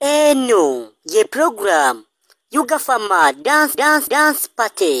Eno ye program UGAfama Dance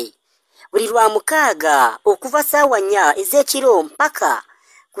Party. Buli lwa mukaaga okuva ssaawa 4 ez'ekiro mpaka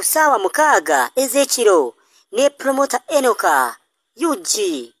ku ssaawa 6 ez'ekiro ne promoter Enoka UG.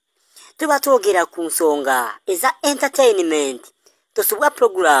 Tuba twogera ku nsonga eza entertainment. Tosubwa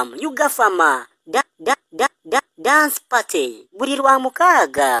program UGAfama Dance Party buli lwa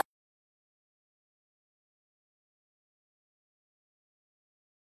mukaaga.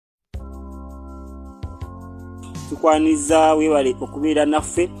 Tukwaniza webale okubeera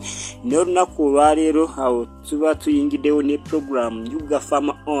naffe n'olunaku olwaleero awo tuba tuyingiddewo ne program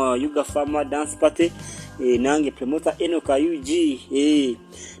UGAfama Dance Party nange promoter Enoka UG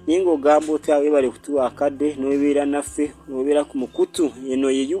ningo gambo ta webale kutuwa akadde n'obeera naffe n'obeera ku mukutu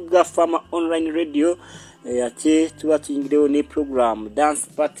eno ye UGAfama Online Radio ate tuba tuyingiddewo ne program Dance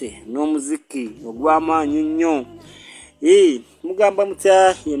Party n'omuziki ogw'amaanyi nnyo. Mugamba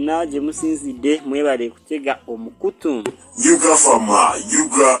mutya yenna gye musinzidde mwebale kutega omukutu. UGAfama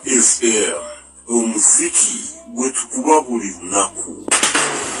UGAfM omuziki gwe tukuba buli lunaku.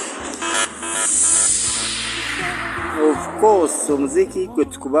 Of course omuziki gwe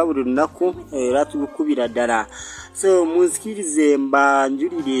tukuba buli lunaku era tugukubira ddala. So muzikirize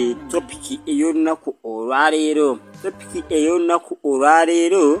mbanjulire topic ey'olunaku olwaleero.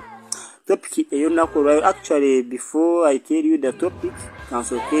 Actually, before I tell you the topic,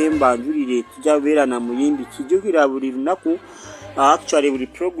 kansoke mbanjulire tujja beera na muyimbi kijukira buli lunaku. Actually buli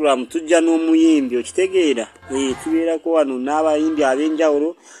program tujja n'omuyimbi okitegeera. Tubeerako wano n'abayimbi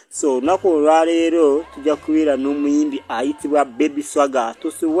ab'enjawulo. So lunaku olwaleero tujja kubeera n'omuyimbi ayitibwa BABY Swagga.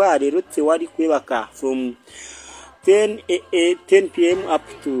 Tosubwa leero tewali kwebaka from 10 p.m.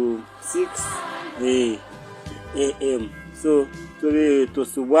 up to 6 a.m. So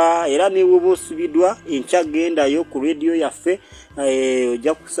tosubwa era niwe osubidwa enkyagenda ku radio yaffe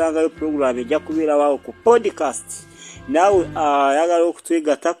ojja kusangayo program ejja kubeera waawo ku podcast. Nawe yagala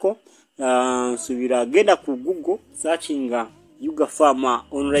okutwegatako subira genda ku Google searchinga UGAfama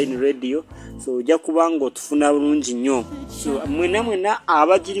Online Radio. So ojja kubanga otufuna bulungi nnyo. So mwena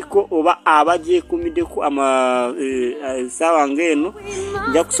abagiriko oba abagyekumiddeko saawa ng'eno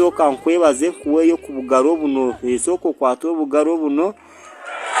nja kusooka nkwebaze nkuweeyo ku bugalo buno. Sooka okwata obugalo buno.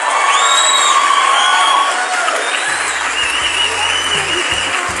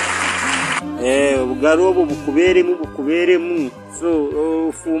 Obugalo obwo bukubeeremu.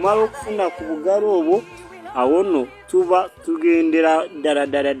 So fumala okufuna ku bugalo obwo awono tuba tugendera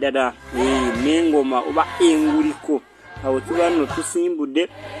dala n'engoma oba enguliko. Awo tuba no tusimbudde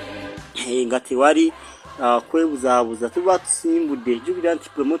nga tewali kwebuzaabuza. Tuba tusimbudde jukira nti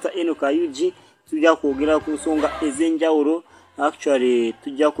promoter Enoka UG tujja kwogera ku nsonga ez'enjawulo. Actually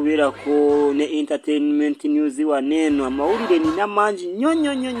tujja kubeerako ne entertainment news waneeno amawulire nina mangi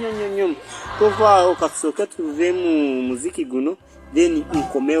nnyo. Tovaawo kasooke tuve mu muziki guno then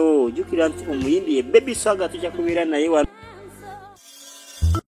nkomewo. Jukira nti omuyimbi ye BABY Swagga tujja kubeera naye wano.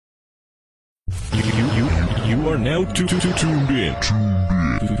 You are now tuned in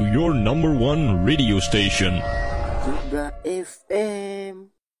to your number one radio station.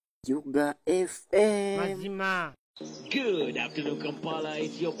 UGAfM. Mazima. Good afternoon, Kampala.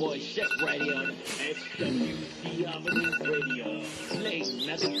 It's your boy Chef right here on UGAfama Radio. Playing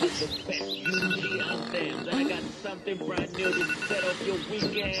nothing but the best UG anthems. I got something brand new to set off your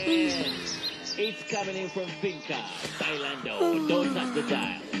weekend. It's coming in from Vinca, Thailand. Don't touch the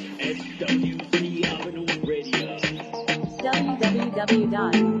dial. It's UGAfama Radio.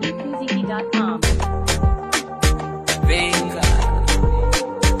 www.ukuziki.com. Vinca.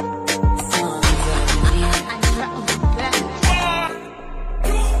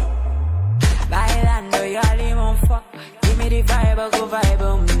 Bailando y alimonfa, give me the vibe, go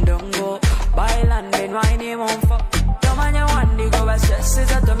vibe, mdongo. Bailando y wine monfa, tomanya wandi go basese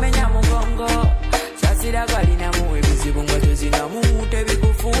za tomenya mugongo. Sasira gali na muwe bizibu ngwato zina mutebi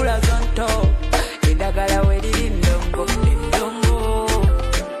kufula zonto. Indagala we di ndongo.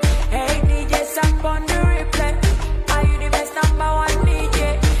 Hey DJ, stop on the replay. Are you the best number one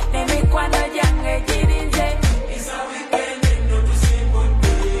DJ? Nemi kwando jange jirinze. It's a weekend no to simple.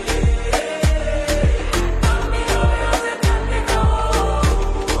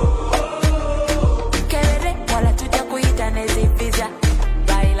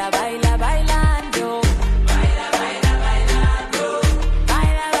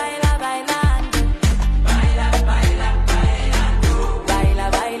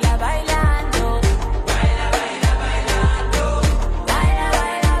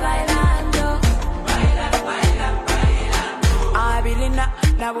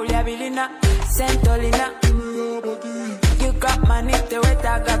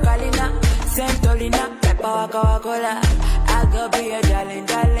 waka wakola. I could be a darling,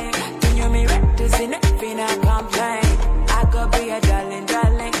 darling. You me right to see nothing I complain. I could be a darling,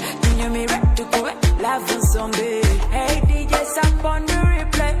 darling. You me right to go love for zombie. Hey DJ, stop on the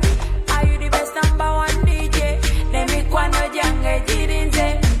replay. Are you the best number one DJ? Let me quando jange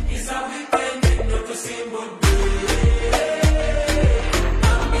jirinze. It's a weekend, not to see but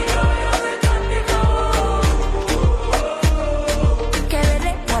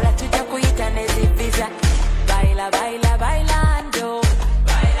baila, baila, bailando.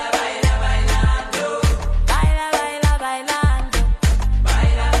 Baila, baila, bailando. Baila, baila, bailando.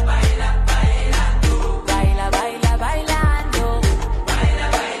 Baila, baila, bailando. Baila, baila, bailando. Baila,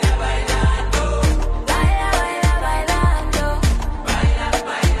 baila, bailando. Baila, baila, bailando. Baila,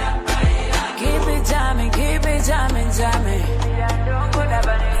 baila, bailando. Keep it jamming, jamming.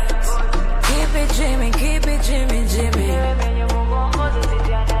 Keep it dreaming, dreaming.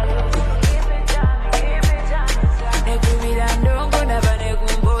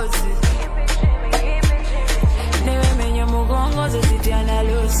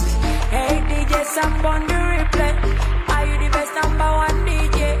 Hey DJ, stop on the replay. Are you the best number one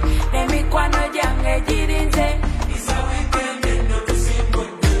DJ? Let me quando jange jirinze. It's a weekend, not to see but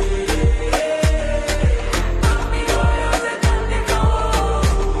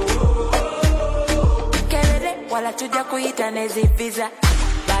Kelele, wala tuja kuita nezi visa.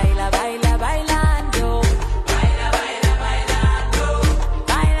 Baila, baila, bailando. Baila, baila, bailando.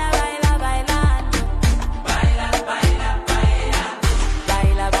 Baila, baila, bailando. Baila, baila, bailando.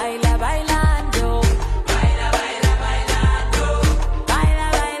 Baila, baila, bailando. Baila, baila, bailando. Baila,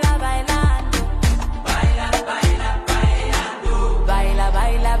 baila, bailando. Baila, baila, bailando. Baila,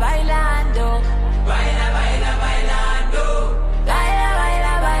 baila, bailando. Baila, baila, bailando. Baila, baila, bailando. Baila,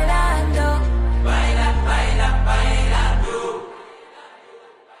 baila, bailando.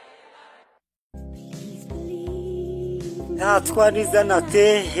 Twariza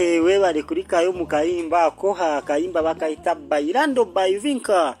nate we bari kuri kayo mu kayimba ako kayimba bakaita bailando by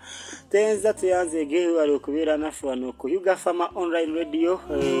Vinka tenza tuyanzege bari kubera nashwano ku UGAfama Online Radio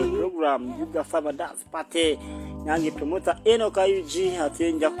program UGAfama Dance Party nange promoter eno kayuji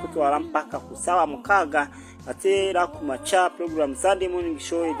atenja kutwara mpaka kusawa mukaga atera ku macha program Sunday morning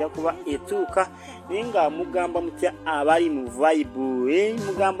show ija kuba etuka ninga mugamba mutya abari mu vibe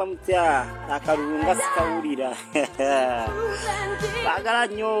mugamba mutya akarunga sikawurira bagara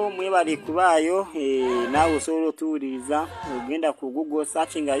nyo mwebali kubayo nawe solo turiza ugenda ku Google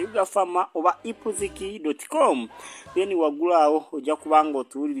searching UGAfama oba ipuziki.com then wagulaho ujya kubanga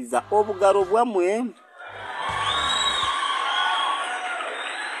tuririza obugaro bwamwe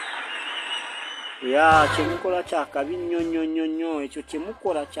ya chemukora chakabinyo echo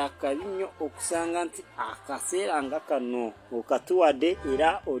chemukora chakabinyo okusanga nti akasera ngakano okatuwade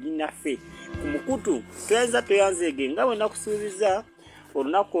era olinafe kumukutu tweza tuyanzege ngawe nakusubiza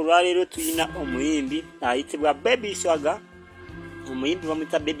olunako olwareero tuyina omuyimbi ayitibwa BABY Swagga omuyimbi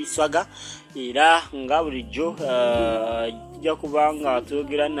bamwita BABY Swagga era nga bulijjo tujja kubanga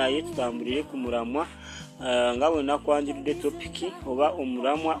twogera naye tutambulire ku muramwa nga bwe nakwanjirudde topiki oba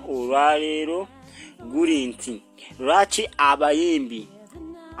omuramwa olwareero guli nti lwaki abayimbi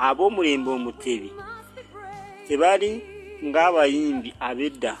abomirembe omutebi tebali ng'abayimbi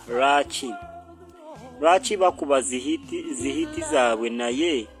Abeeda lwaki bakuba zihiti zaabwe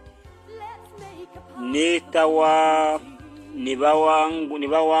naye netawa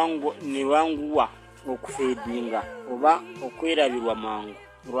nebanguwa okufeedinga oba okwerabirwa mangu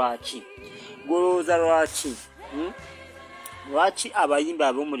lwaki golooza lwaki abayimbi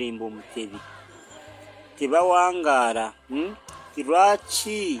abomirembe omutebi tebawangaala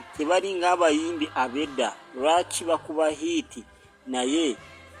lwaki tebali ng'abayimbi Abeeda lwaki bakuba hiti naye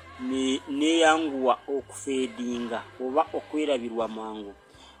neyanguwa okufeedinga oba okwerabirwa mangu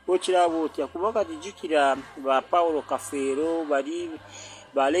okirabo otya kuba kati jikira ba Paulo Kafeero bali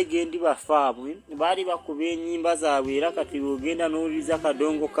balegendi bafaabwe bali bakuba ennyimba zaabwe era kati ogenda n'owuliriza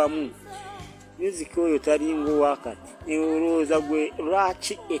kadongo kamu music oyo talingo wakati olowooza gwe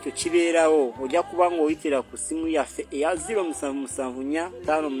lwaki ekyo kibeerawo ojja kuba ng'oyitira ku simu yaffe eya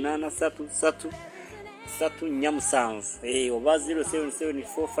 077433 oba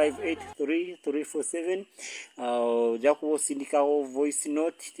 0774583347 ojja kuba osindikawo voice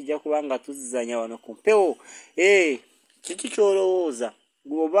note tujja kuba nga tuzizanya wano ku mpewo kiki kyolowooza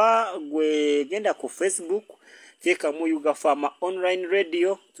goba gwe genda ku Facebook teka mu UGAfama Online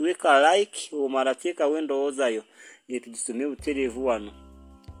Radio tuweka like omara teka wendowoozayo tujisome buterevu wano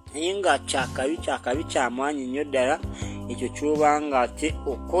inga chakabi kyamaanyi nnyo ddala ekyo kyobanga ate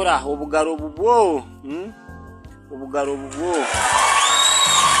okola obugalo bubwo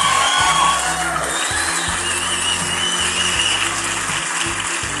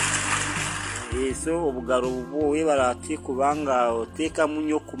so obugaro bwo webalati kubanga oteka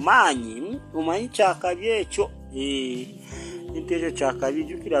munyo kumanyi umanyi kyakabi ekyo intejo kyakabi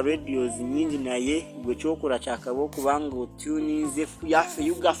jukira radios nyingi naye gwe cyokora cyakabo kubanga otunize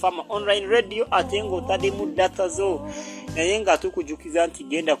yafe UGAfama Online Radio atengo otade mu data zo naye nga tukujukiza nti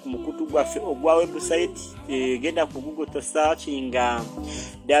genda ku mukutu gwaffe ogwa website genda ku Google to searchinga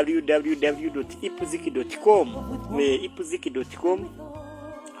www.ipuziki.com ipuziki.com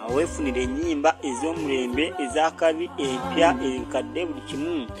awefunire nyimba ez'omulembe ezakabi empya enkadde buli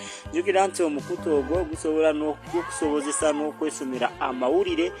kimu jukira nti omukutu ogwo gusobola n'okusobozesa n'okwesomera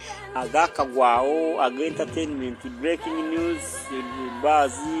amawulire agakagwawo aga entertainment breaking news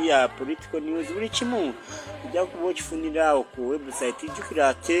bazi political news buli kimu ujja kuba okifunira ku website jukira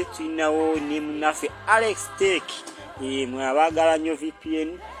ate tulinawo ne munafe Alex Tech mwe abagala nnyo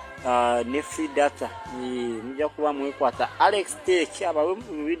VPN ne free data mujja kuba mwekwata Alex Tech abawe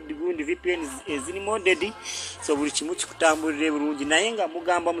gundi VPN ezini modedi so buli kimu kikutambulire bulungi naye nga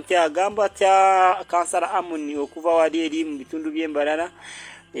mugamba mutya agamba tya kansala Amoni okuva wali eri mu bitundu by'embalala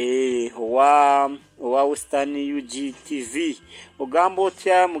owa Western UGTV ogamba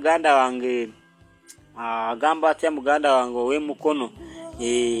otya muganda wange agamba atya muganda wange we mukono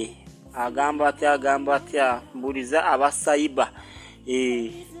agamba atya mbuliza abasaiba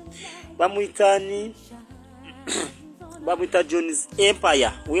bamwitani bamwita John's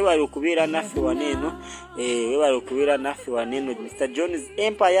Empire webali okubeera naffe waneno webali okubeera naffe waneno Mr. John's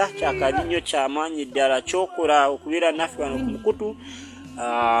Empire kyakabinyo kyamanyi ddala kyokola okubeera naffe wano ku mukutu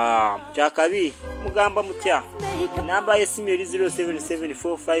kyakabi mugamba mutya namba yesimu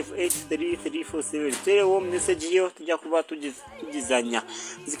 0774583347 terewo message yo tujja kuba tugizanya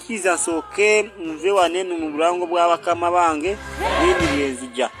zikiza soke nve waneno mu bulango bw'abakama bange bindi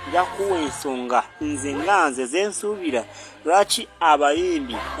byenzija jakuwa ensonga nze nganze zensuubira lwaki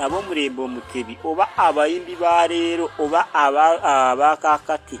abayimbi abomirembe omutebi oba abayimbi ba leero oba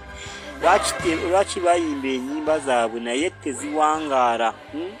abakakati lwaki bayimba enyimba zaabwe naye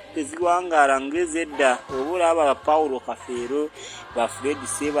teziwangara ngezedda obula aba Paulo Kafeero ba Fred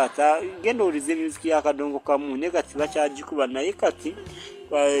Sebata genda olize music ya kadongo kamu ne kati bakyagikuba naye kati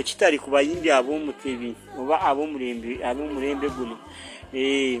kitali kubayimbi abomutebi oba abomirembe guno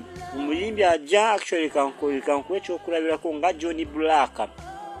umuyimbi aja actually kanko ekyokulabirako nga Johnny Black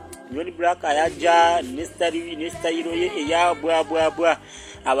yaja nestayiro ye eya bwa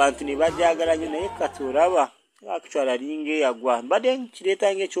abantu ne bajagala nyo naye katoraba actually linge yagwa mbade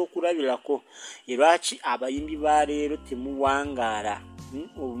kireta nge ekyokulabirako lwaki abayimbi ba leero temuwangara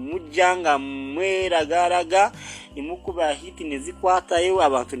omujjanga mweragaraga nimukuba hiti nezikwatayo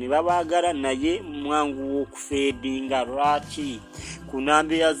abantu ne babagala naye mwangu wokufedinga lwaki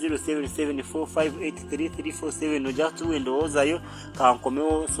kunambe ya 0774583347 noja tuwendozayo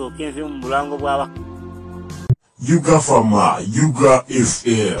kankomewo sokenve mu bulango bwaba UGAfama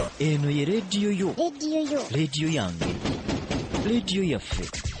UGAfM eno ye radio yo radio yange radio yaffe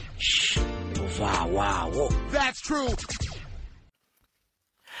wow that's true.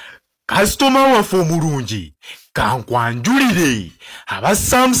 Customer waffe omulungi kankwanjulire aba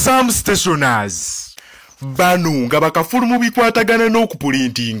Samsung stationers bano nga bakafulu mu bikwatagana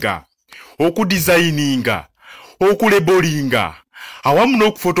n'okupulintinga okudesigninga okulebolinga awamu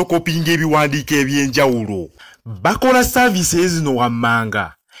n'okufotokopinga ebiwandiiko ebyenjawulo bakola services zino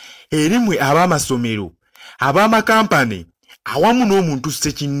wammanga erimwe ab'amasomero ab'amakampani awamu n'omuntu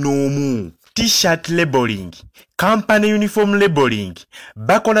ssekinnoomu t-shirt labeling company uniform labeling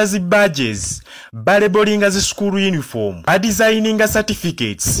bakola zi badges balebolinga zi school uniform designinga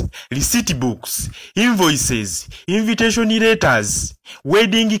certificates receipt books invoices invitation letters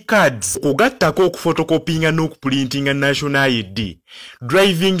wedding cards kugattako okufotokopinga n'okuprintinga national ID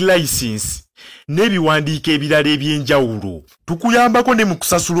driving license n'ebiwandiiko ebirala ebyenjawulo tukuyambako ne mu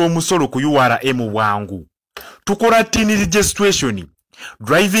kusasula omusolo ku URM bwangu tukola tin registration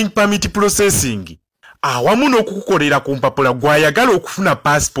driving permit processing awamu n'okukukolera ku mpapula gwayagala okufuna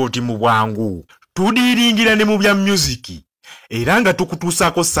passport mu bwangu tudiringira ne mu bya music era nga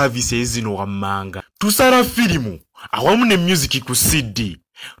tukutuusaako services zino wammanga tusala firimu awamu ne music ku CD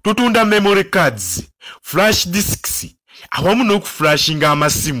tutunda memory cards flash discs awamu n'okuflashinga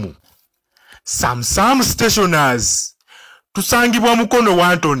amasimu Samsung stationers tusangibwa mukono wa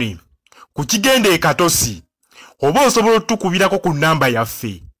Anthony ku kigende Katosi oba osobola tukubirako ku namba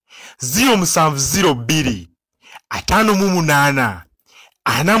yaffe 0702 58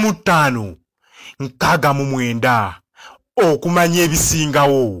 45 69 okumanya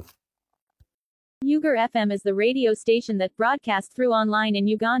ebisingawo. UGAfama is the radio station that broadcasts through online in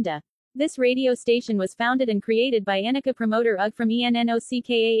Uganda. This radio station was founded and created by Enika promoter UG from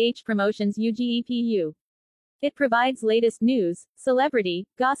ENNOCKAH Promotions UGEPU. It provides latest news, celebrity,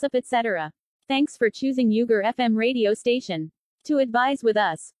 gossip etc. Thanks for choosing UGAfama radio station. To advise with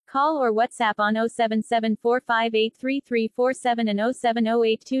us, call or WhatsApp on 07745833347 and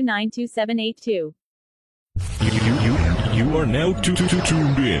 07082922782. You are now tuned in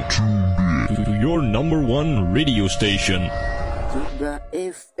to your number one radio station.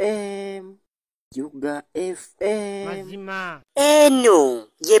 UGAfama. Mazima. Eno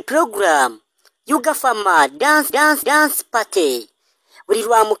ye program UGAfama Dance Party. Buli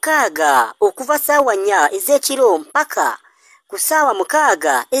lwa mukaaga okuva ssaawa 4 ez'ekiro mpaka ku ssaawa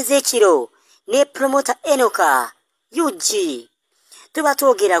 6 ez'ekiro ne promoter Enoka UG. Tuba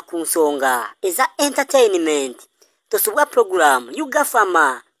twogera ku nsonga eza entertainment. Tosubwa program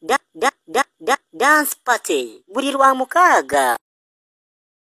UGAfama Dance Party buli lwa mukaaga.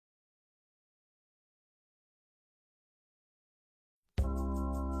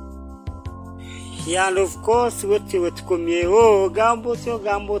 And of course wetu tukomyeho gambotya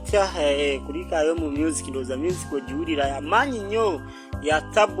kulikayo mu music ndoza music ojuulira yamanyi nnyo ya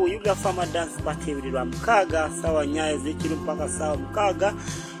tabu UGAfama Dance Party buli lwa mukaaga ssaawa 4 ez'ekiro mpaka ssaawa 6.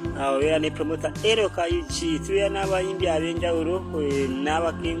 Era ne promoter Enoka UG tuya n'abayimbi ab'enjawulo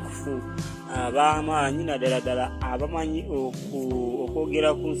n'abakenkufu ab'amaanyi naddala abamanyi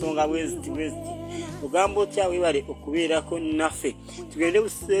okwogera ku nsonga bweziti ugambo tya webale okubeerako naffe. Tugende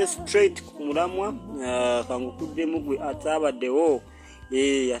straight ku mulamwa kangukudde mugwe atabaddewo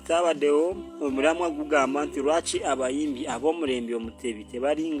omulamwa gugamba nti lwaki abayimbi ab'omulembe omutebi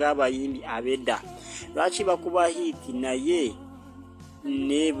tebali nga abayimbi Abeeda. Lwaki bakuba hiti naye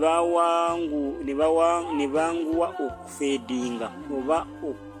ne banguwa okufeedinga oba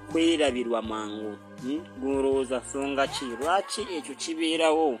okwerabirwa mangu. Gulowooza nsonga ki? Lwaki ekyo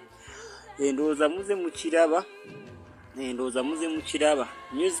kibeerawo? Endowooza muze mukiraba.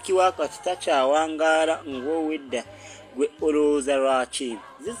 Music wakati takyawangaala ng'owedda gwe olowooza lwaki?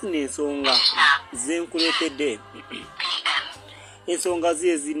 Zino ensonga zenkuleetedde. Ensonga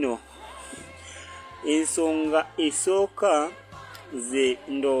ziye zino. Ensonga esooka ze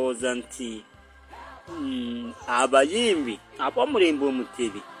ndowooza nti abayimbi ab'omulembe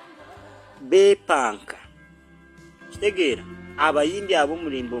omutebi beepanka. Kitegeera abayimbi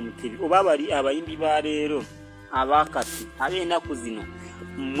ab'omulembe omutebi oba bali abayimbi ba leero abakati ab'ennaku zino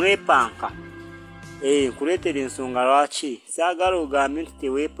mwepanka. Nkuleetedde ensonga lwaki? Saagala ogambe nti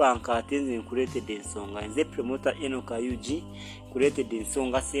teweepanka ate nze nkuleetedde ensonga. Nze promoter Enoka UG nkuleetedde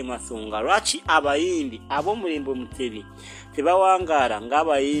ensonga semasonga. Lwaki abayimbi ab'omulembe omutebi tebawangaala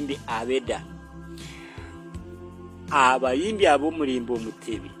ng'abayimbi Abeeda? Abayimbi ab'omulembe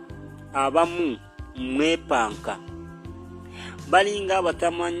omutebi abamu mwepanka. Balinga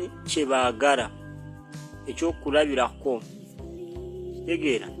abatamanyi kye baagala. Ekyokulabirako.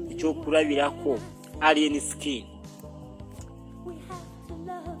 Tegeera ekyokulabirako alien skin.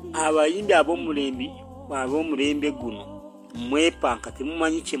 Abayimbi ab'omulembe guno mwepanka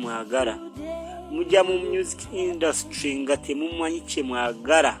temumanyi kye mwagala. Mujja mu music industry nga temumanyi kye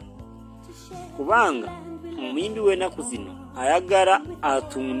mwagala. Kubanga omuyimbi w'ennaku zino ayagala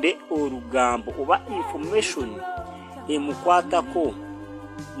atunde olugambo oba information emukwatako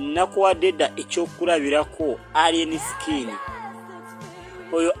nakuwadde ekyokulabirako alien skin.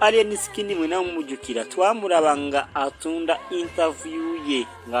 Oyo alien skin mwena mumujjukira twamulaba nga atunda interview ye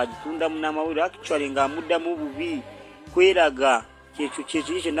ng'agitunda munamawulire actually ng'amuddamu bubi kweraga.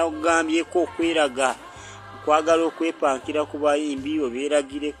 Kyekyo kye nakugambyeko okweraga kwagala okwepankira ku bayimbi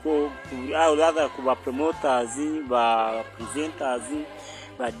obeeragireko olwagala ku ba promoters ba presenters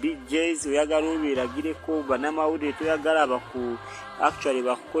ba DJs oyagala obeeragireko banamawulire toyagala actually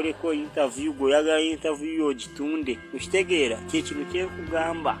bakukoleko interview oyagala interview ogitunde. Okitegeera kyekintu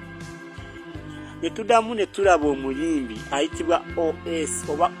kyekugamba. Netuddamu ne tulaba omuyimbi ayitibwa OS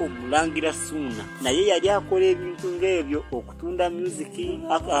oba omulangira Suuna naye yali akola ebintu ng'ebyo okutunda music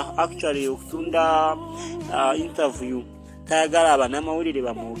actually okutunda interview tayagala abanamawulire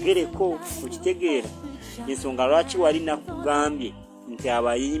bamwogereko. Okitegeera ensonga lwaki wali nakugambye nti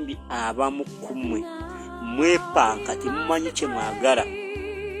abayimbi abamu kumwe mwepanka temumanyi kye mwagala.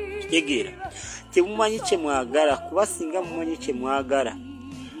 Kitegeera temumanyi kye mwagala kuba singa mumanyi kye mwagala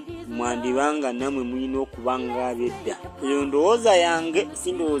mwandibanga namwe mulina okuba nga Abeeda. Eyo ndowooza yange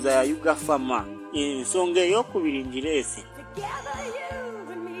si ndowooza ya UGAfama. Ensonga ey'okubiri ngireese.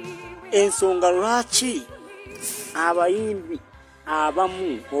 Ensonga lwaki abayimbi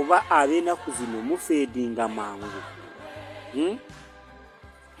abamu oba ab'ennaku zino mufeedinga mangu.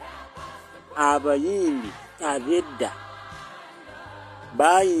 Abayimbi Abeeda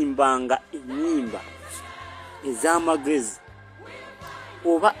bayimbanga enyimba ez'amagezi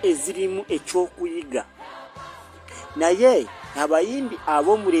oba ezirimu ekyokuyiga. Naye abayimbi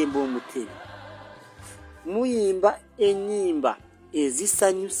ab'omulembe omutebi muyimba enyimba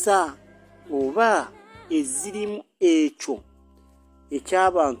ezisanyusa oba ezirimu ekyo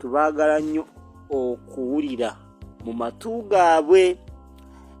eky'abantu baagala nnyo okuwulira mu matu gaabwe.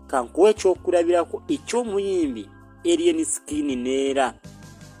 Kankuwa ekyokulabirako eky'omuyimbi Alien Skin neera.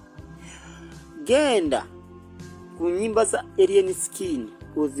 Genda ku nnyimba za Alien Skin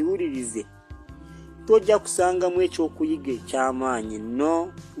oziwulirize, tojja kusangamu ekyokuyiga eky'amaanyi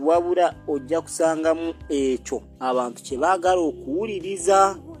no, wabula ojja kusangamu ekyo abantu kye baagala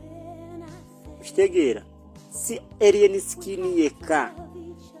okuwuliriza. Kitegeera, si Alien Skin yekka,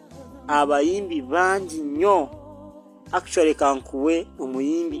 abayimbi bangi nnyo. Actually kankuwe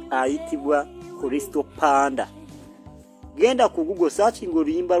omuyimbi ayitibwa Crystal Panda. Genda ku Google searching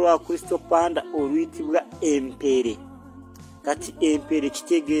oluyimba lwa Crystal Panda oluyitibwa Empere. Kati empere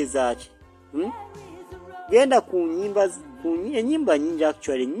kitegeeza ki? Genda ku enyimba nyingi,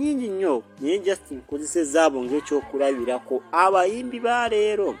 actually nyingi nnyo, naye just nkozesezza abo ng'ekyokulabirako. Abayimbi ba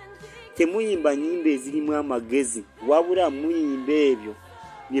leero temuyimba nyimba ezirimu amagezi, wabula muyimba ebyo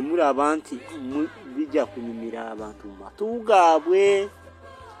bye mulaba nti bijja kunyumira abantu mu matu gaabwe.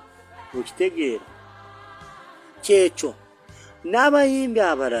 Okitegeera? Kyekyo n'abayimbi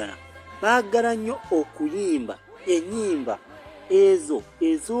abalala baagala nnyo okuyimba ennyimba ezo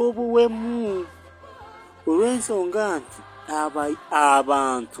ez'obuwemu, olw'ensonga nti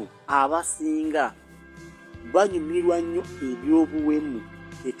abantu abasinga banyumirwa nnyo eby'obuwemu.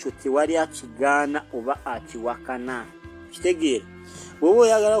 Ekyo tewali akigaana oba akiwakana. Kitegeera? Bw'oba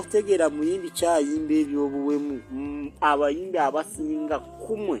oyagala okutegeera muyimbi kyayimba eby'obuwemu, abayimbi abasinga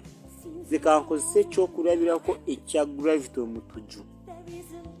kumwe zikankozesa ekyokulabirako ekya Gravity Omutuju.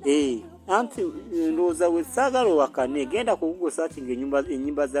 Anti ndowooza we saagala owakane, genda ku Google searching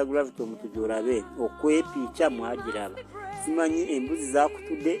ennyimba za Gravity Omutuju olabe, okwepiica mwagiraba. Simanyi embuzi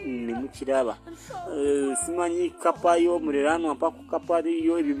zaakutudde ne mukiraba. Simanyi kapa y'omuliraanwa mpaka ku kapa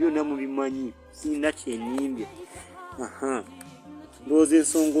yo, ebyo byonna mubimanyi. Sirina kyenyimbye. Ndowooza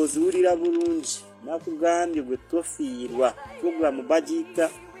ensonga oziwulira bulungi. Nakugambye bwe tofiirwa. Programu bagiyita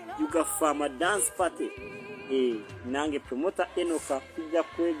UGAfama Dance Party. Nange promoter Enoka tujja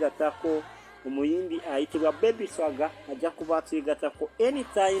kwegatako omuyimbi ayitibwa BABY Swagga, ajja kuba atwegatako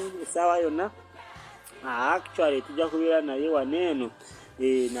anytime esaawa yonna. Actually tujja kubeera naye waneeno,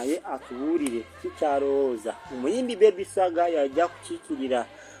 naye atubuulire kikyalowooza. Omuyimbi BABY Swagga yajja kukiikirira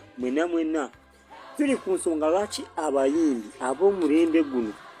mwena. Tuli ku nsonga lwaki abayimbi ab'omulembe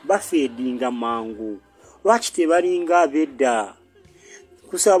guno bafeedinga mangu, lwaki tebalinga ab'edda.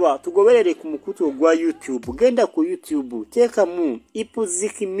 Kusaba tugoberere ku mukutu ogwa YouTube. Genda ku YouTube, teekamu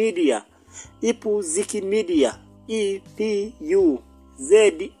Ipuzik Media, Ipuzik Media, EPUZIKI,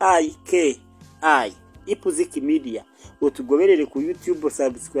 Ipuzik Media. Otugoberere ku YouTube,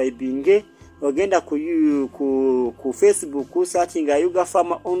 subscribing. Ogenda ku Facebook searching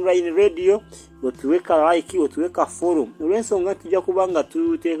UGAfama Online Radio, otuweka like, otuweka follow. Olw'ensonga tujja kubanga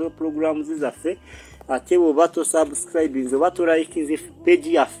tuteeka programs zaffe, ate bw'oba to subscribing oba to like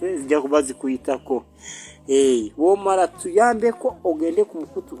page yaffe zijja kuba zikuyitako. Womala tuyambeko ogende ku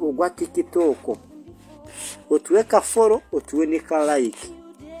mukutu ogwa TikTok, otuweka follow, otuweneka like,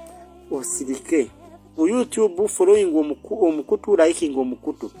 osirike. Ku YouTube following omukutu, liking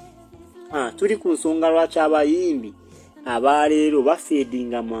omukutu. Tuli ku nsonga lwaki abayimbi abaleero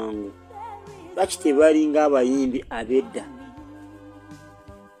bafeedinga mangu, lwaki tebalinga abayimbi ab'edda.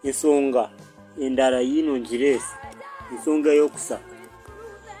 Ensonga endala yino ngireese. Ensonga ey'okusatu,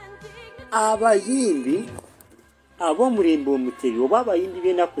 abayimbi ab'omulembe omutebi oba abayimbi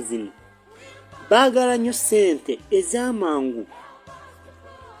b'ennaku zino baagala nnyo ssente ez'amangu.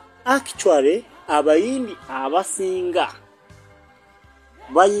 Actually abayimbi abasinga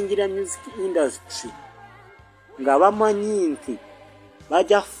bayingira music industry nga bamanyi nti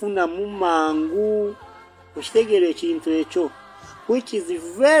bajja kufunamu mangu. Okitegeera ekintu ekyo, which is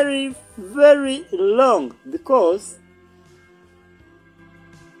very very long, because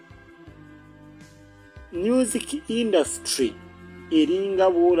music industry eringa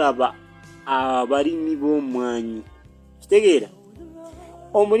bw'olaba abalimi b'omwanyi. Kitegeera,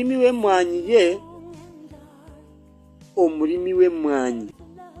 omulimi w'emmwanyi omulimi w'emmwanyi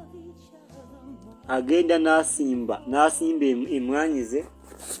agenda n'asimba emmwanyi ze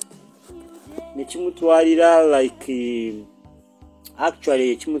ne kimutwalira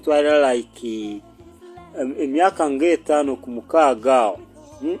like emyaka ng'etaano ku mukaaga awo.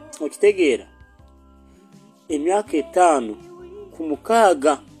 Okitegeera, emyaka etaano ku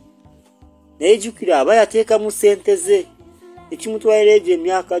mukaaga naye jjukira aba yateekamu ssente ze ekimutwalira egyo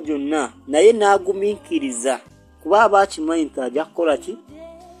emyaka gyonna naye n'agumiikiriza kuba aba akimanyi nti ajja kukola ki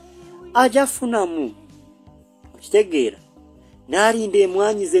ajja funamu kitegeera n'alinda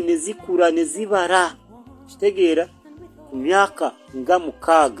emwanyi ze ne zikula ne zibala kitegeera ku myaka nga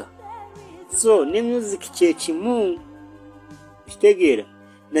 6 so ne music kye kimu kitegeera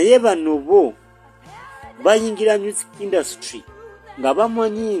naye bano bo bayingira music industry nga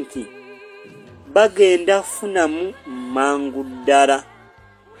bamanyi nti bagenda funamu mangu ddala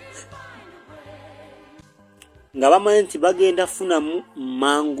nga bamanyi nti bagenda funamu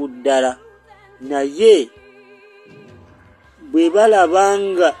mangu ddala naye bwe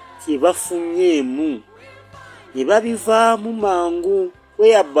balabanga tebafunyeemu ne babivaamu mangu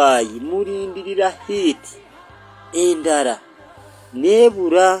weyabayi mulindirira hit endala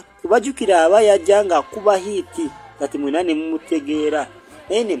nebula kubajjukira aba yajja nga akuba hiti kati mwena ne mumutegeera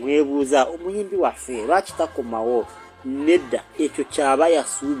naye ne mwebuuza omuyimbi waffe lwaki takomawo nedda ekyo kyaba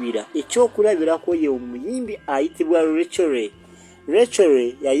yasuubira ekyokulabirako ye omuyimbi ayitibwa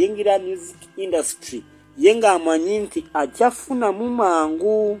Rachel yayingira music industry ye ng'amanyi nti ajja funamu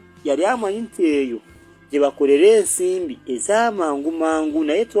mangu yali amanyi nti eyo gye bakolera ensimbi ez'amangu mangu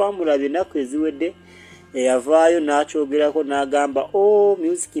naye twamulaba ennaku eziwedde eyavaayo n'akyogerako n'agamba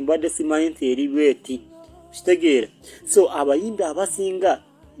music mbadde simanyi nti eri bweti kitegeera so abayimbi abasinga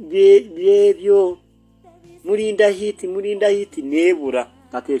byebyo mulinda hiti nebula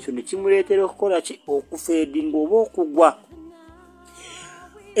kati ekyo ne kimuleetera okukola ki okufeedinga oba okugwa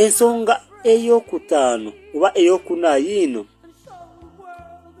ensonga ey'okutaano oba ey'okuna yiino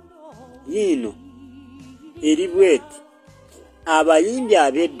eri bweti abayimbi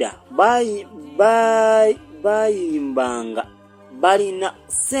ab'edda bayimbanga balina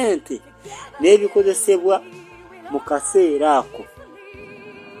ssente n'ebikozesebwa mu kaseera ako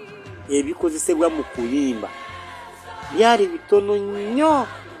ebikozesebwa mu kuyimba byali bitono nnyo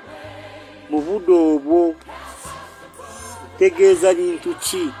mu budde obwo tegeeza bintu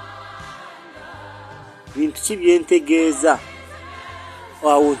ki byentegeeza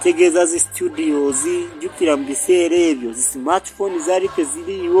awo ntegeeza zi studios jjukira mu biseera ebyo zi smartphone zaali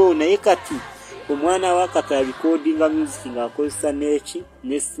teziriiwo naye kati omwana wakati abikodinga music ng'akozesa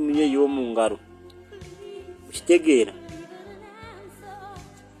n'essimu ye y'omu ngalo kitegeera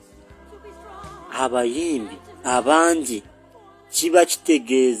abayimbi abangi kiba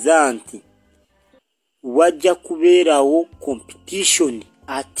kitegeeza nti wajja kubeerawo competition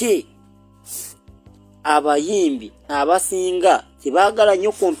ate abayimbi abasinga tebaagala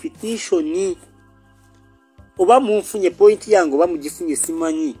nnyo competition oba munfunye point yange oba mugifunye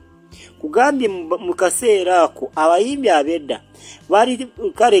simanyi kugambye mu kaseera ako abayimbi ab'edda bali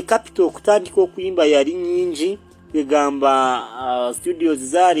kale capital okutandika okuyimba yali nyingi begamba studios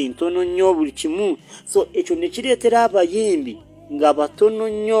zaali ntono nnyo buli kimu so ekyo ne kireetera abayimbi nga batono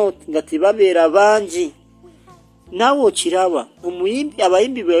nnyo nga tebabeera bangi naawe okiraba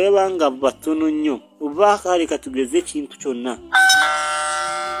abayimbi bwe banga batono nnyo oba kale katugeze ekintu kyonna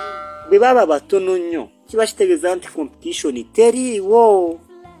bwe baba batono nnyo kiba kitegeeza nti competition teriiwo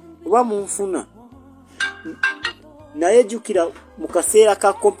oba munfuna naye jjukira mu kaseera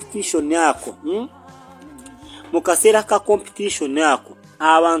ka competition ako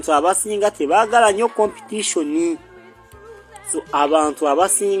abantu abasinga tebaagala nnyo competition so abantu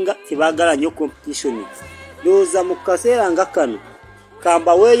abasinga tebaagala nnyo competition looza mu kaseera nga kano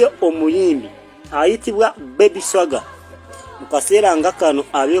kambaweeyo omuyimbi ayitibwa BABY Swagga mu kaseera nga kano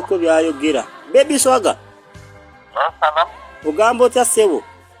abeeko byayogera BABY Swagga ogamba otya ssebo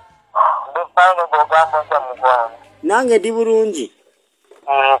nange ndi bulungi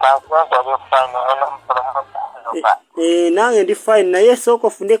nange ndi fine naye sooka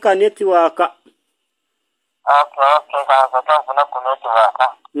ofunde ka netiwaaka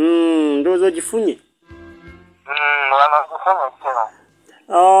ndowooza ogifunye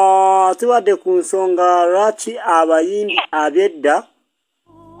tuwadde ku nsonga lwaki abayimbi ab'edda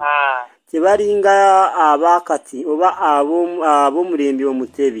tebalinga abaakati oba ab'omulembe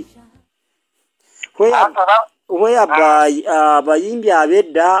omutebi abayimbi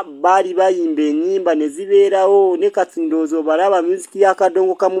ab'edda baali bayimba ennyimba ne zibeerawo ne kati ndowooza obalaba music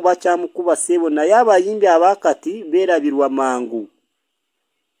y'akadongo kamu bakyamukuba ssebo naye abayimbi abaakati beerabirwa mangu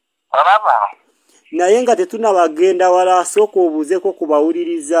naye nga tetunabagenda wala sooka obuuzeko ku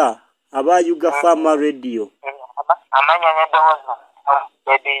bawuliriza aba UGAfama Radio amanya n'eddoboozi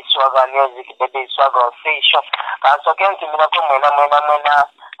BABY Swagga music BABY Swagga official kansooke ntimirako mwena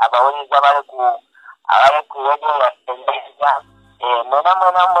abawuliriza abali ku radio Mwana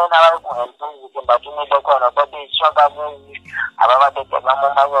bali ku music batumide ko no BABY Swagga music ababadde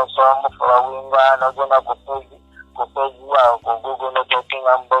tebamumanyi osobola followinga n'ogenda ku page yawo ku Google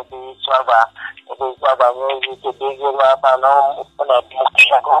n'otokinga mu BABY Swagga music bigirwa pano mufuna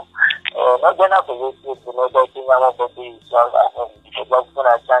mukishako n'ogenda ku YouTube n'otokinga mu BABY Swagga ojja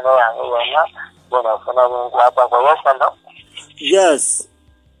kufuna channel yange yonna gonna ofuna bintu apako. Yes or no? Yes.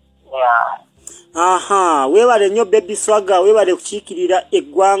 Yeah. Aha, webale nnyo BABY Swagga, webale kukiikirira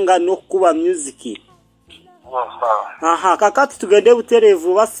eggwanga n'okuba music. Yes, sir. Aha, kakati tugende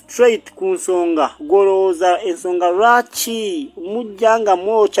butereevu ba straight ku nsonga. Golowooza ensonga lwaki mujjanga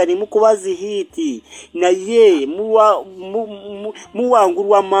mwoca ne mukuba zihiti naye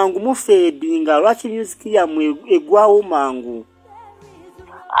muwangulwa mangu mufeedinga lwaki music yammwe eggwawo mangu?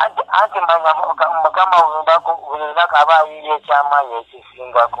 Anti manya mukama wulindako abaayiye ekyamaanyi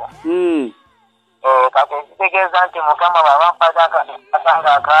ekisingako. Kati ekitegeeza nti mukama bw'abampata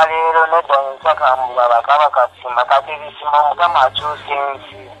akatanga akaleero nedda nsaka mbulaba kaba kasima kati bisima mukama akyusa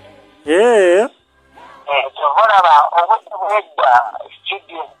ensi. Kyova olaba obudde bw'edda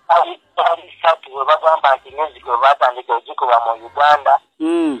studio ali ssatu bwe bagamba nti music bwe baatandika ogikuba mu Uganda.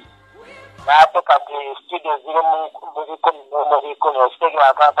 N'ate kati studio ziri mu 10 okitegera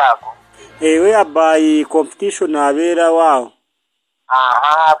akantu ako. Whereby competition abeera waawo.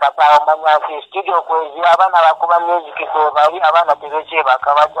 Kati omanya nti studio kwezi abaana bakuba music kwebali abaana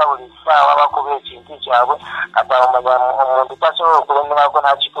tebekyebaka bajja buli ssaawa bakuba ekintu kyabwe. Kati omanya omuntu tasobola okulemerako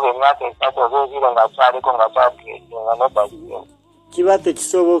n'akikuba emyaka 3 oba 2 nga kyaliko nga kyategeera nedda kigenda. Kiba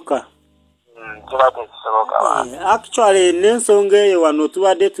tekisoboka. Kiba tekisoboka. Actually n'ensonga eyo wano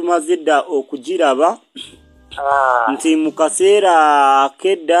tubadde tumaze dda okugiraba nti mu kaseera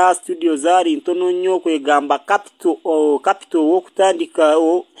akedda studio zaali ntono nnyo kwegamba capital w'okutandika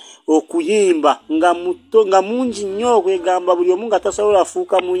okuyimba nga mungi nnyo kwegamba buli omu nga tasobola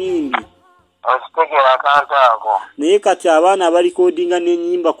afuuka muyimbi. Okitegera akantu ako. Naye kati abaana balikodinga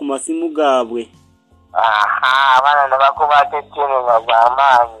n'ennyimba ku masimu gaabwe. Abaana ne bakuba ate ttini nga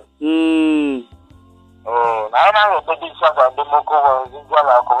z'amaanyi. Naye nange BABY Swagga ndi mukubo nzijja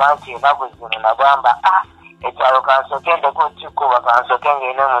lwakuba nti ennaku zino nagamba ekyalo kansoke ndeko kikuba kansoke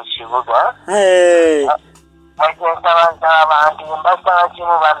ngende mu kibuga. Nsaba abantu mbasaba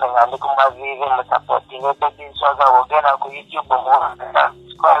kimu bambe nga ndi ku maviivi musapooti ne BABY Swagga wogenda ku YouTube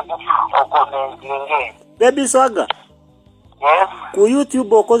okomentinge. BABY Swagga? Yes. Ku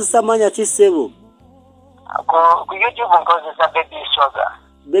YouTube okozesa manya ki ssebo? Ku YouTube nkozesa BABY Swagga.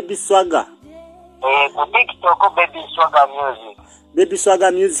 BABY Swagga? Ku TikTok BABY Swagga music. BABY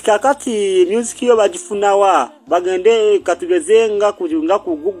Swagga music. Kakati music yo bagifuna wa? Bagende katugeze nga ku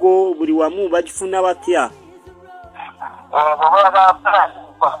Google buli wamu bagifuna batya?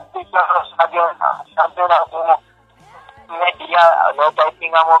 Media no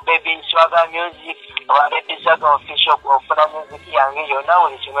typing mo BABY Swagga music or BABY Swagga official ofuna music yange yonna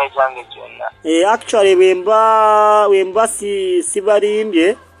buli kimwe kyange kyonna. Actually wemba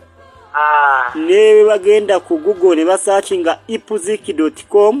sibalimbye ne bagenda ku Google ne basearchinga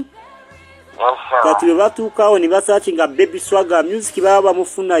ipuzik.com. Kati bwe batuukawo ne basearchinga BABY Swagga music baba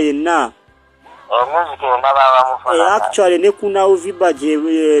bamufuna yenna. Music yenna baba bamufuna. Actually ne kuna Viba je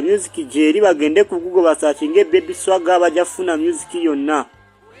music jeri bagende ku Google basearchinge BABY Swagga bajafuna music yonna.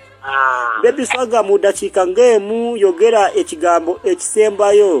 BABY Swagga mu dakiika ng'emu yogera ekigambo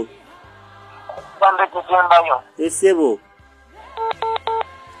ekisembayo. Ekigambo ekisembayo. Esebo.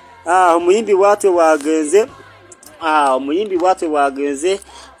 Omuyimbi bwatwe wagenze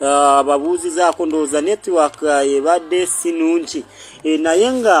babuuzizaako ndowooza network ebadde sinungi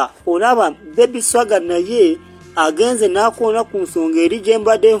naye nga olaba BABY Swagga naye agenze n'akoona ku nsonga eri gye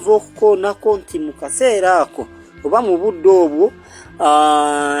mbadde nva okukoonako nti mu kaseera ako oba mu budde obwo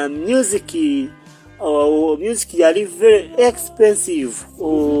music yali very expensive.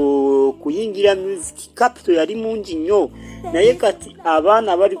 Kuyingira music capital yali mungi nnyo naye kati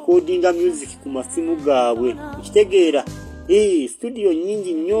abaana bali codinga music ku masimu gaabwe. Kitegeera studio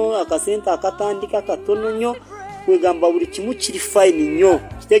nyingi nnyo akasenta akatandika katono nnyo kwegamba buli kimu kiri fine nnyo.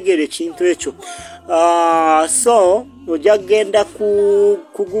 Kitegeera ekintu ekyo. So ojja genda ku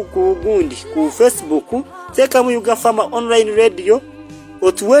gundi ku Facebook teekamu UGAfama Online Radio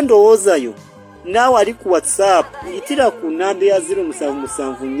otuwe ndowoozayo. Naawe ali ku WhatsApp yitira ku namba ya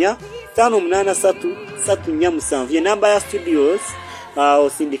 0774 583 ye namba ya studios.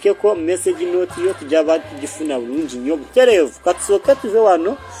 Osindikeko message note yo tujaba tugifuna bulungi nnyo butereevu. Katusooke tuve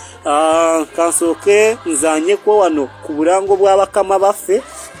wano kansooke nzanye ko wano ku bulango bw'abakama baffe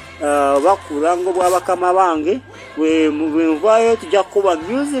bakulango bw'abakama bange mwenvayo tujja kuba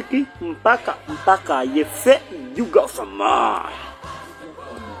music mpaka yefe UGAfama.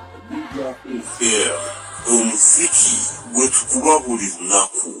 UGAfama omuziki gwetukuba buli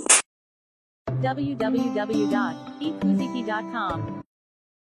lunaku. www.eatmuziki.com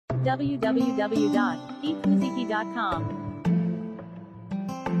www.eatmuziki.com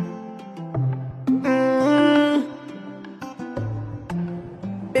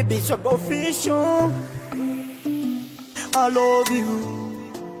Baby Swagga official. I love you,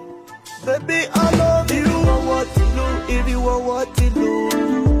 baby. I love you. If you want what you do,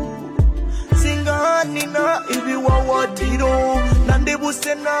 singanina. If you want what you do, nande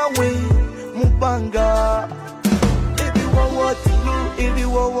buse nawe mubanga. If you want what you do, if you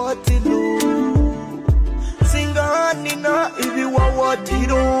want what you do, singanina. If you want what you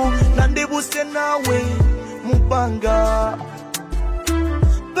do, nande buse nawe mubanga.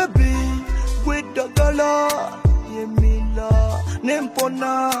 Baby, with the gala, yemila,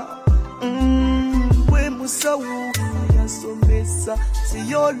 nempona, we musawu, yasomesa,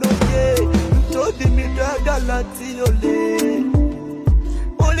 siyoloye, todi midagala tiyole,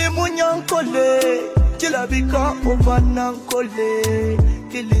 ole munyankole, kilabika ovanankole,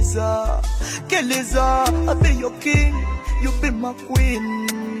 Kiliza, I'll be your king, you be my queen.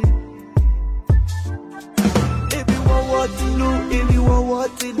 If you want what to know, if you want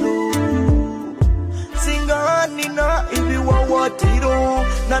what to know, singanina. If you want what to know,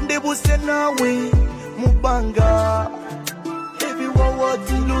 nande buse nawe mubanga. If you want what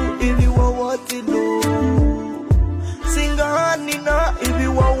to know, if you want what to know, singanina. If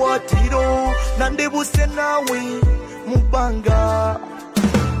you want what to know, nande buse nawe mubanga.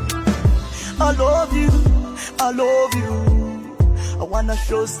 I love you, I love you. I wanna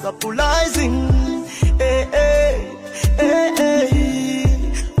show stabilizing. Hey, hey, hey, hey.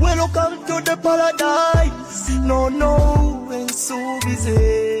 Welcome to the paradise. No, and so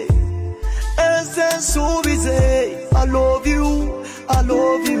busy. And so busy. I love you, I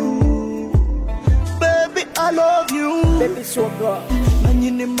love you. Baby, I love you. Baby Swagga,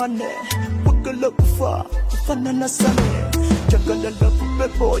 nanyini mane. Wakala kufa, kufanana sane. Chakala lafu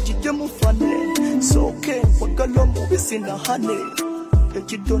bebo, jijemu fane. Soke, wakala mubisi na hane.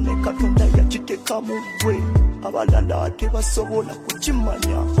 Echidone katonda ya chiteka mugwe. Abalala tebasobola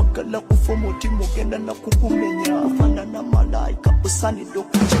kukimanya. Wakala kufa mutima ogenda na kugumenya. Fana na malaika osanidde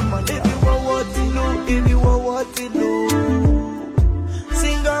okukimanya. If you want what you know, if you want what you know,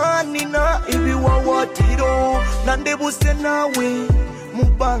 singanina. If you want what you know, nande buse nawe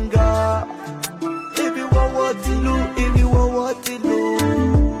mubanga. If you want what you know, if you want what you know,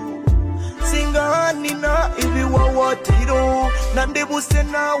 singanina. If you want what you know, nande buse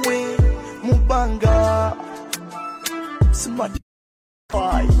nawe mubanga. Smart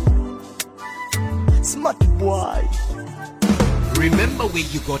boy, smart boy. Remember where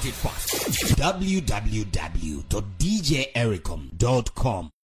you got it first. www.djericom.com.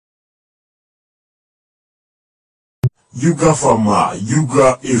 UGAfama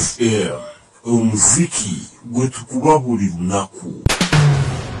omuziki gwetukuba buli lunaku.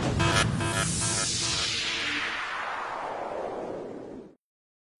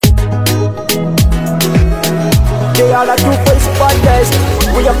 They are the two-face podcast.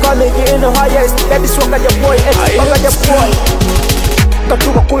 We are coming in the highest. BABY Swagga your boy, Swagga your boy.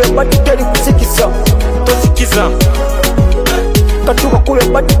 Katuba kule bati teli kusikiza. Tosikiza. Katuba kule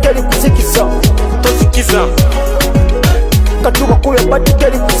bati teli kusikiza. Tosikiza. Katuba kule bati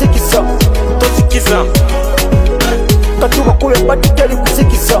teli kusikiza. Tosikiza. Katuba kule bati teli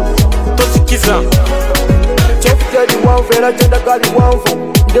kusikiza. Tosikiza. Chefuteli wanvu era jadagali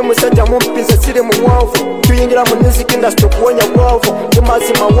wanvu. Ndi musajja mumpinza siri muwanvu. Tuyingira mu music industry kuwonya bwavu. Ndi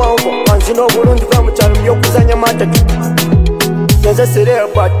mazima wanvu. Manzino obulungi va mu kyalo by'okuzanya matatu. Nze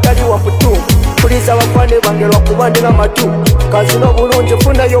sereba tali wakutu. Puliza abafane bange lwakuba ndina amatu. Kazina obulungi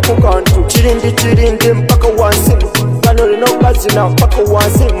funayo ku kantu. Kirindi mpaka wansi. Kano lino bazina mpaka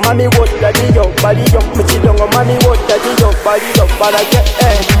wansi. Mami wotaliyo baliyo mu kidongo. Mami wotaliyo baliyo balage.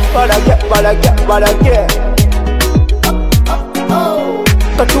 Balage.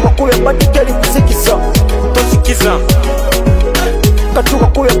 Katuba kule bati teli kusikiza. Tosikiza. Katuba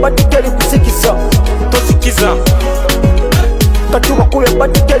kule bati teli kusikiza. Tosikiza. Katuba kule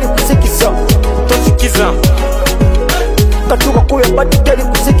bati teli kusikiza. Tosikiza. Katuba kule bati teli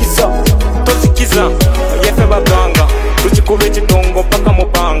kusikiza. Tosikiza. Yefe baganga tukikuba ekitongo paka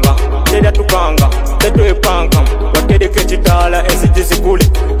mupanga. Teda tukanga tetwepanga. Watereka ekitaala enzigi zigule.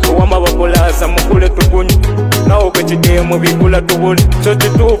 Owama babulaza mukule tugunyu. Nawo gekidemu bigula tubuli. So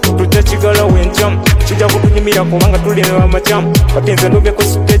kituufu tujja kigala wenjamu. Kijja kutunyumira kubanga tulina amajamu. Kati nze ndubye ku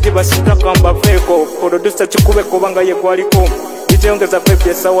stage basitaka mbafeeko. Producer kikube kubanga ye gwaliko. Nijengeza pepe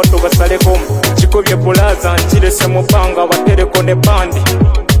esawa tubasaleko. Kikubye bulaza nkirese mupanga batereko ne bandi.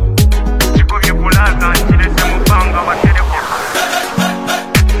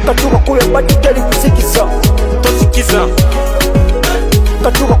 Katuba kuya batikeli kusikisa tosikiza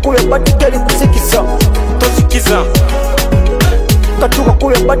Katuba kuya batikeli kusikisa tosikiza Katuba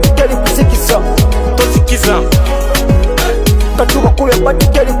kuya batikeli kusikisa tosikiza Katuba kuya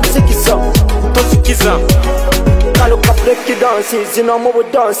batikeli kusikisa tosikiza Kaloka break dance zino mu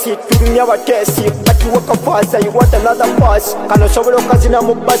dance turumya batesi ati waka fast you want another pass kano shobolo kazina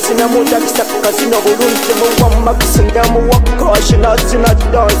mu basi na mu taxi kazina bulunze mu wa max na mu wa crash na zina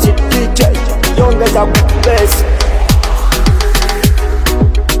dance DJ yongeza bass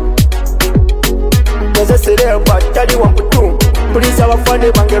Nezesere batali wa kutu Please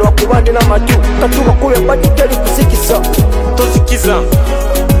abafane bangerwa kubandi na matu Katuba kuya batikeli kusikisa tosikiza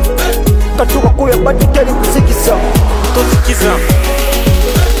Katuba kuya batikeli kusikisa tosikiza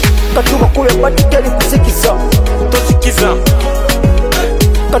Katuba kuya batikeli kusikisa tosikiza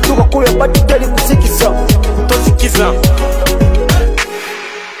Katuba kuya batikeli kusikisa tosikiza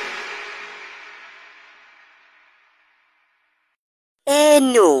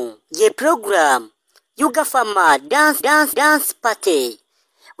Eno ye program UGAfama Dance Party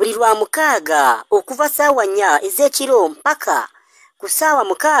buli lwa mukaaga okuva saawa 4 ez'ekiro mpaka ku saawa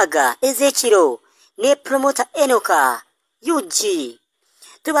 6 ez'ekiro ne promoter Enoka UG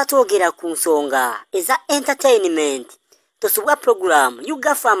tuba twogera ku nsonga eza entertainment tosubwa program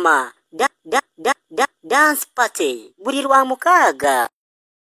UGAfama Dance Party buli lwa mukaaga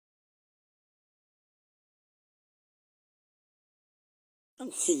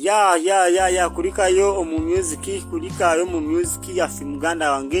ya kulikayo mu music ya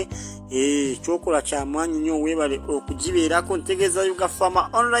Lunganda wange chokola cha mwanyi nyo webale okujiberako ntegeza UGAfama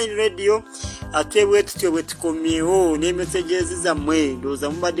Online Radio atebwe tutyo tukomyeho ne messages za mwe ndoza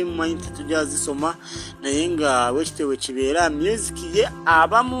mubade mu mind tujazisoma naye nga wekitewe kibera music ye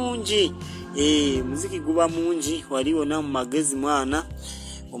aba mungi muziki guba mungi waliwo na magezi mwana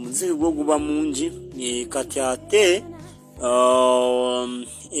omuziki guba mungi kati ate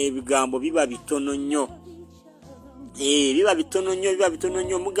ebigambo biba bitono nnyo biba bitono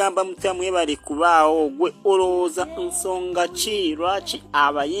nnyo mugamba mutamu ebale kubaawo gwe olowooza nsonga ki lwaki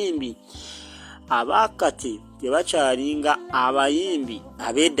abayimbi abakati tebakyalinga abayimbi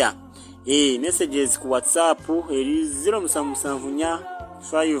Abeeda messages ku WhatsApp eri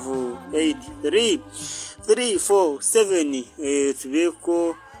 07783347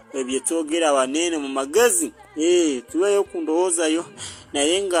 tubeko ebyetogera wanene mu magazi tuweyo kundowoozayo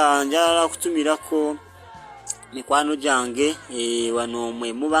naye nga njala kutumirako mikwano jange wano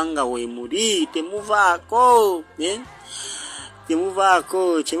mwe mubanga we muri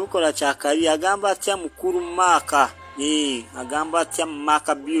temuvaako kyemukola kyakali agamba atya mukuru Maka agamba atya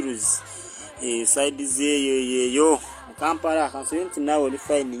Maka Bureaus side zeyo Kampala Consultant nawe ni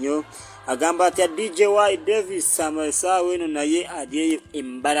fine nyo agamba atya DJ Y Davis samasa weno naye adiye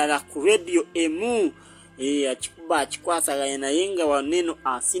embalala ku radio emu achikuba chikwasaganya naye nga waneno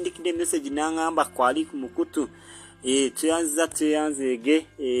asindikide message nangamba kwali ku mukutu tuyanzege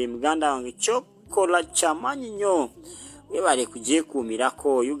muganda wange chokola chamanyi nyo webale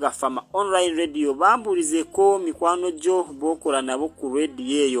kujekumirako UGAfama Online Radio bambulizeko mikwano jo bokola nabo ku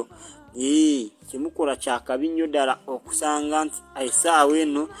radio eyo kimukola kyakabinyo dala okusanga nti aisaawe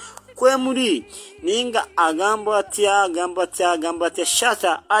eno kwemuli ninga agamba atya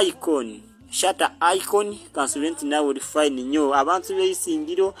Shatter icon consultant nawe fine nyo abantu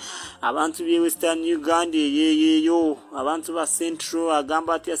b'isingiro abantu b'e Western Uganda yeyo abantu ba Central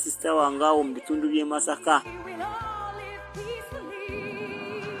agamba atya sister wangawo mu bitundu by'e Masaka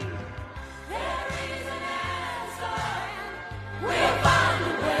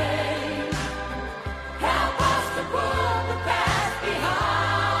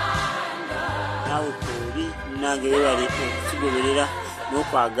nange webale okukigoberera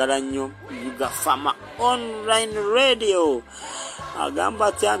n'okwagala nnyo UGAfama Online Radio agamba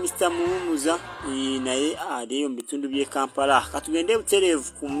atya Mr. Muhumuza naye aliyo mu bitundu by'e Kampala katugende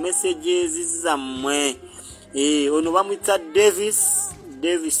butereevu ku messages zammwe ono bamwita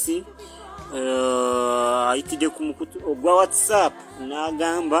Davis ayitide ku mukutu ogwa WhatsApp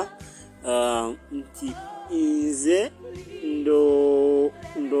n'agamba nti nze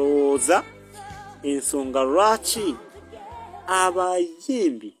ndowooza ensonga lwaki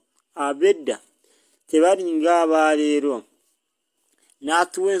abayimbi Abeeda tebalinga abaleero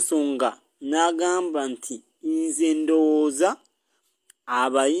n'atuwa ensonga n'agamba nti nze ndowooza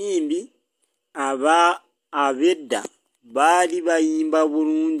abayimbi aba Abeeda baali bayimba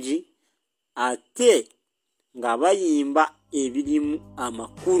bulungi ate nga bayimba ebirimu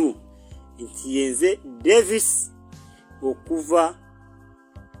amakulu nti yenze Davis okuva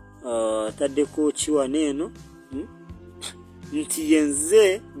taddeko kiwana eno nti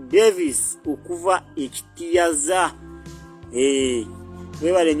yenze Davis okuva ekitiyaza.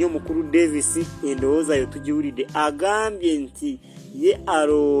 Webale nnyo mukulu Davis, endowooza yo tugiwulidde. Agambye nti ye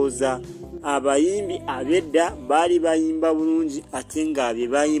alowooza abayimbi ab'edda baali bayimba bulungi ate nga bye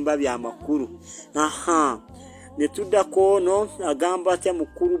bayimba bya makulu. Ne tuddako ono agamba atya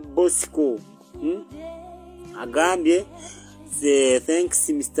mukulu Bosco. Agambye thanks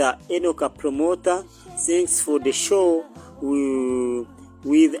Mr. Enoka Promoter, thanks for the show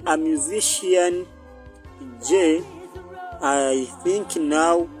with a musician J. I think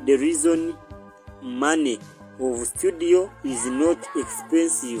now the reason money of studio is not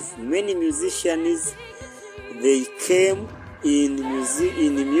expensive. Many musicians, they came in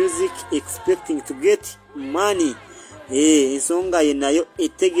music expecting to get money. Ensonga ye nayo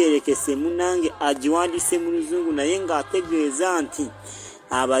etegerekese munange agiwandise mu luzungu naye nga ategeeza nti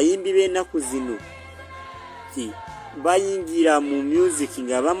abayimbi b'ennaku zino bayingira mu music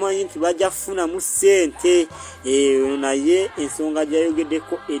nga bamanyi nti bajja kufunamu ssente. Naye ensonga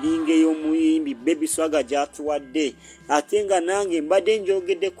gyayogeddeko eringa ey'omuyimbi Baby Swagga gyatuwadde, ate nga nange mbadde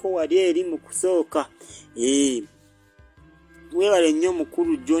njogeddeko wali eri mu kusooka. Weebale nnyo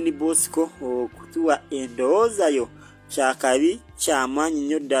mukulu John Bosco okutuwa endowooza yo, kyakabi kyamaanyi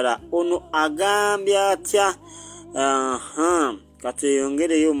nnyo ddala. Ono agambye atya?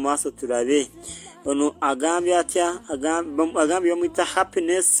 Katweyongereyo mu maaso tulabe. Ono agambye atya? Agambye bamuyita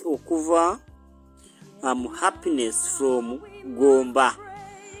Happiness okuva Happiness from Gomba.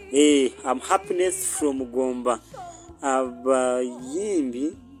 Happiness from Gomba.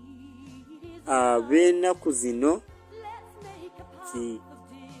 Abayimbi ab'ennaku zino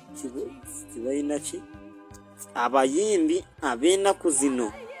tibayina ki? Abayimbi ab'ennaku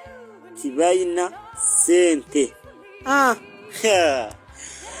zino tibayina ssente.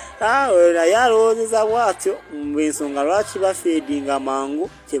 Naye alowoozeza bw'atyo ensonga lwaki bafeedinga mangu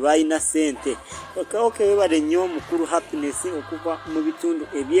tebalina ssente. Webale nnyo omukulu Happiness okuva mu bitundu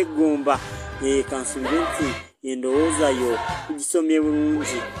eby'Egomba. Kansumbe nti endowooza yo tugisomye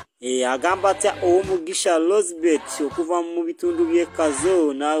bulungi. Agamba atya Owomugisha Rosebet okuva mu bitundu by'e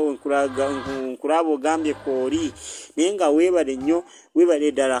Kazo, naawe nkulaba ogambye kooli. Naye nga weebale nnyo,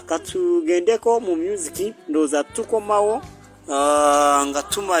 weebale ddala. Katugendeko mu music, ndowooza tukomawo nga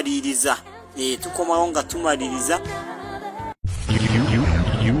tumaliriza.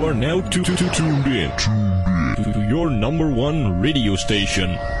 You are now tuned in to your number one radio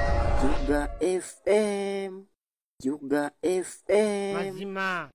station. UGAfama. Mazima.